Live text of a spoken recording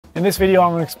In this video, I'm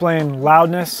going to explain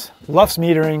loudness, LUFS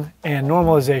metering, and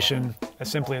normalization as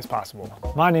simply as possible.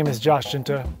 My name is Josh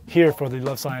Jinta, here for the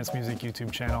Love Science Music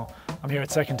YouTube channel. I'm here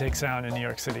at Second Take Sound in New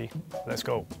York City. Let's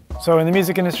go. So in the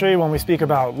music industry, when we speak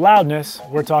about loudness,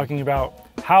 we're talking about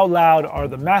how loud are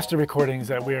the master recordings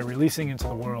that we are releasing into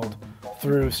the world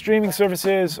through streaming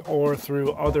services or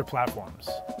through other platforms.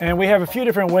 And we have a few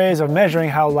different ways of measuring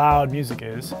how loud music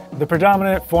is. The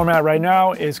predominant format right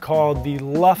now is called the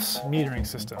LUFS metering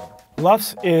system.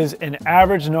 LUFS is an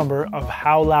average number of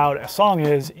how loud a song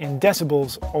is in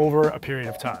decibels over a period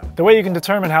of time. The way you can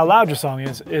determine how loud your song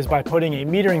is by putting a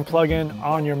metering plugin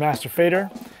on your master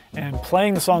fader and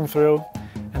playing the song through,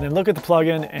 and then look at the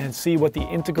plugin and see what the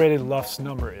integrated LUFS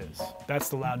number is. That's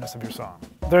the loudness of your song.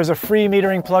 There's a free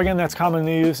metering plugin that's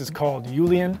commonly used. It's called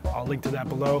Youlean. I'll link to that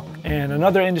below. And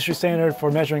another industry standard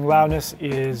for measuring loudness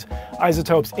is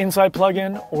iZotope's Insight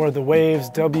plugin or the Waves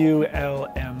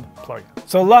WLM plugin.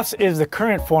 So LUFS is the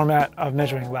current format of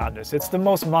measuring loudness. It's the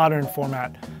most modern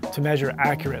format to measure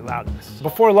accurate loudness.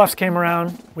 Before LUFS came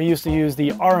around, we used to use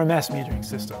the RMS metering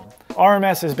system.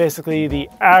 RMS is basically the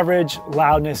average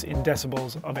loudness in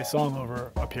decibels of a song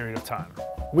over a period of time.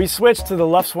 We switched to the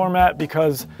LUFS format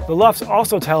because the LUFS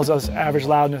also tells us average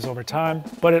loudness over time,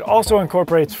 but it also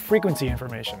incorporates frequency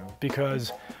information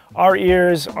because our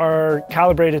ears are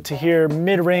calibrated to hear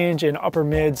mid-range and upper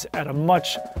mids at a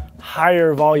much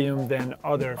higher volume than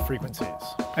other frequencies.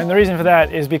 And the reason for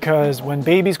that is because when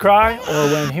babies cry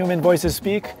or when human voices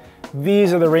speak,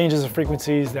 these are the ranges of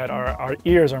frequencies that our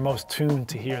ears are most tuned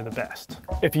to hear the best.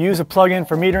 If you use a plugin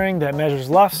for metering that measures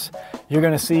LUFS, you're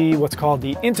going to see what's called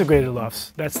the integrated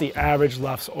LUFS. That's the average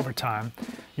LUFS over time.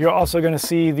 You're also going to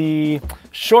see the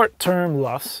short-term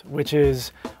LUFS, which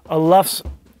is a LUFS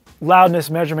loudness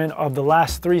measurement of the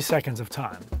last 3 seconds of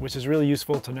time, which is really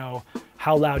useful to know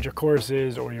how loud your chorus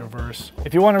is or your verse.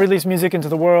 If you want to release music into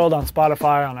the world on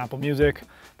Spotify, on Apple Music,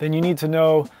 then you need to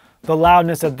know the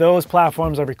loudness that those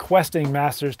platforms are requesting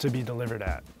masters to be delivered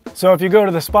at. So if you go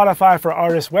to the Spotify for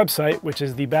Artists website, which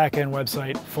is the back-end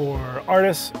website for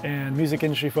artists and music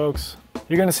industry folks,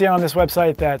 you're going to see on this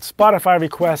website that Spotify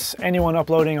requests anyone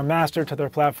uploading a master to their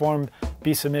platform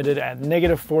be submitted at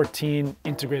 -14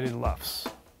 integrated LUFS.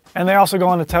 And they also go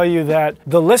on to tell you that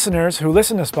the listeners who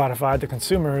listen to Spotify, the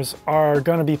consumers, are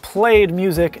going to be played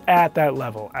music at that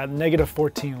level, at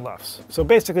 -14 LUFS. So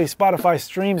basically, Spotify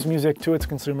streams music to its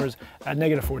consumers at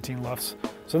 -14 LUFS.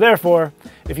 So therefore,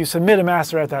 if you submit a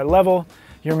master at that level,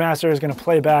 your master is going to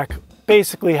play back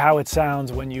basically how it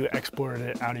sounds when you exported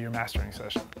it out of your mastering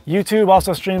session. YouTube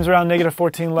also streams around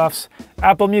 -14 LUFS.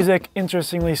 Apple Music,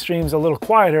 interestingly, streams a little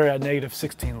quieter at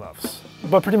 -16 LUFS.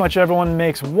 But pretty much everyone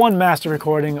makes one master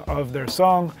recording of their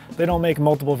song. They don't make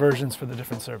multiple versions for the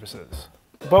different services.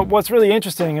 But what's really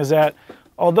interesting is that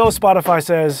although Spotify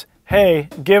says, hey,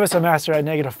 give us a master at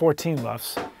 -14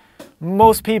 LUFS,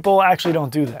 most people actually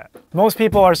don't do that. Most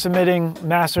people are submitting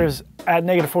masters at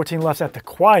 -14 LUFS at the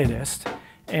quietest,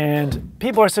 and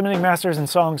people are submitting masters and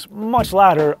songs much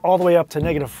louder, all the way up to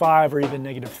 -5 or even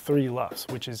 -3 LUFS,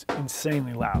 which is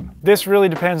insanely loud. This really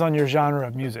depends on your genre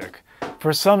of music.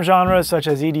 For some genres, such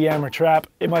as EDM or trap,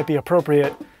 it might be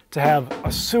appropriate to have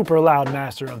a super loud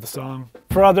master of the song.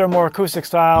 For other more acoustic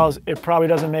styles, it probably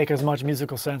doesn't make as much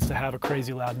musical sense to have a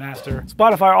crazy loud master.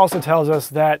 Spotify also tells us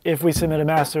that if we submit a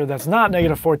master that's not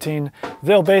 -14,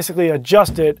 they'll basically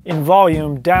adjust it in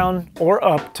volume down or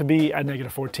up to be at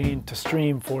 -14 to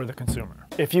stream for the consumer.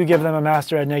 If you give them a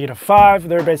master at -5,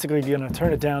 they're basically going to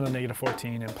turn it down to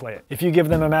 -14 and play it. If you give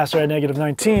them a master at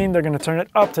 -19, they're going to turn it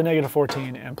up to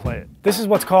 -14 and play it. This is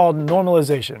what's called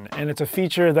normalization, and it's a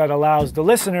feature that allows the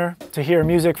listener to hear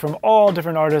music from all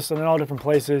different artists and in all different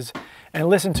places and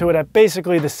listen to it at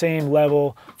basically the same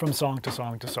level from song to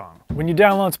song to song. When you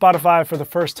download Spotify for the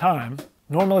first time,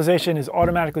 normalization is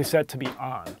automatically set to be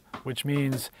on, which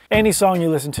means any song you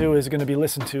listen to is going to be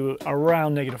listened to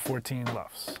around -14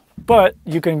 LUFS. But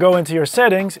you can go into your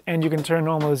settings and you can turn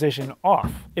normalization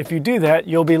off. If you do that,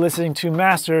 you'll be listening to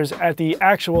masters at the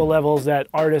actual levels that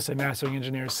artists and mastering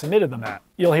engineers submitted them at.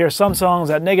 You'll hear some songs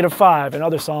at -5 and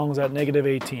other songs at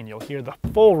 -18. You'll hear the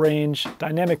full range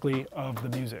dynamically of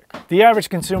the music. The average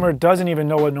consumer doesn't even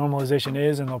know what normalization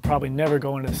is, and they'll probably never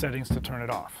go into the settings to turn it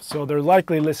off. So they're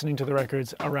likely listening to the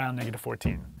records around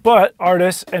 -14. But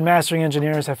artists and mastering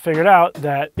engineers have figured out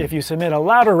that if you submit a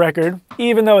louder record,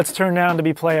 even though it's turned down to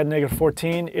be played at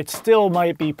 -14, it still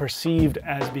might be perceived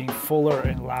as being fuller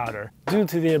and louder due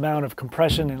to the amount of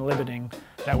compression and limiting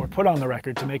that were put on the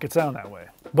record to make it sound that way.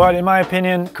 But in my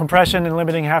opinion, compression and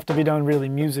limiting have to be done really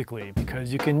musically,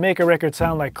 because you can make a record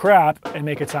sound like crap and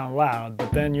make it sound loud,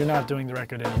 but then you're not doing the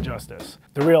record any justice.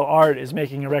 The real art is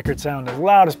making a record sound as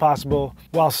loud as possible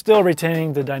while still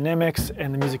retaining the dynamics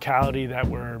and the musicality that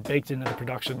were baked into the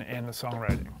production and the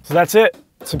songwriting. So that's it.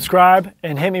 Subscribe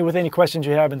and hit me with any questions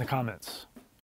you have in the comments.